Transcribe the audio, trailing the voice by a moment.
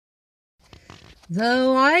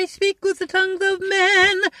Though I speak with the tongues of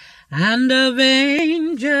men and of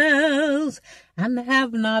angels, and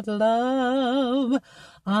have not love,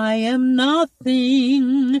 I am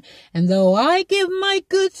nothing. And though I give my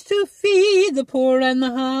goods to feed the poor and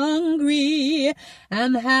the hungry,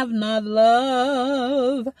 and have not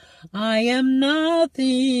love, I am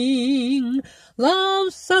nothing.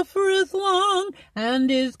 Love suffereth long,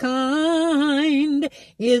 and is kind,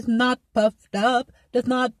 is not puffed up, does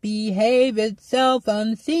not behave itself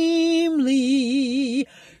unseemly,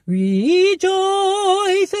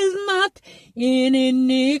 rejoices not in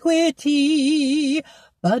iniquity,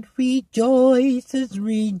 but rejoices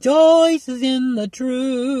in the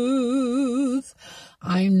truth.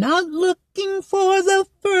 I'm not looking for the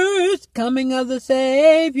first coming of the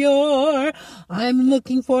Savior. I'm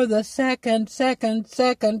looking for the second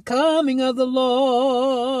coming of the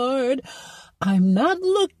Lord. I'm not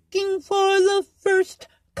looking for the first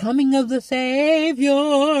coming of the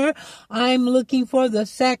Savior. I'm looking for the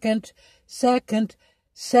second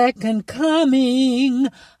coming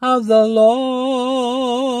of the Lord.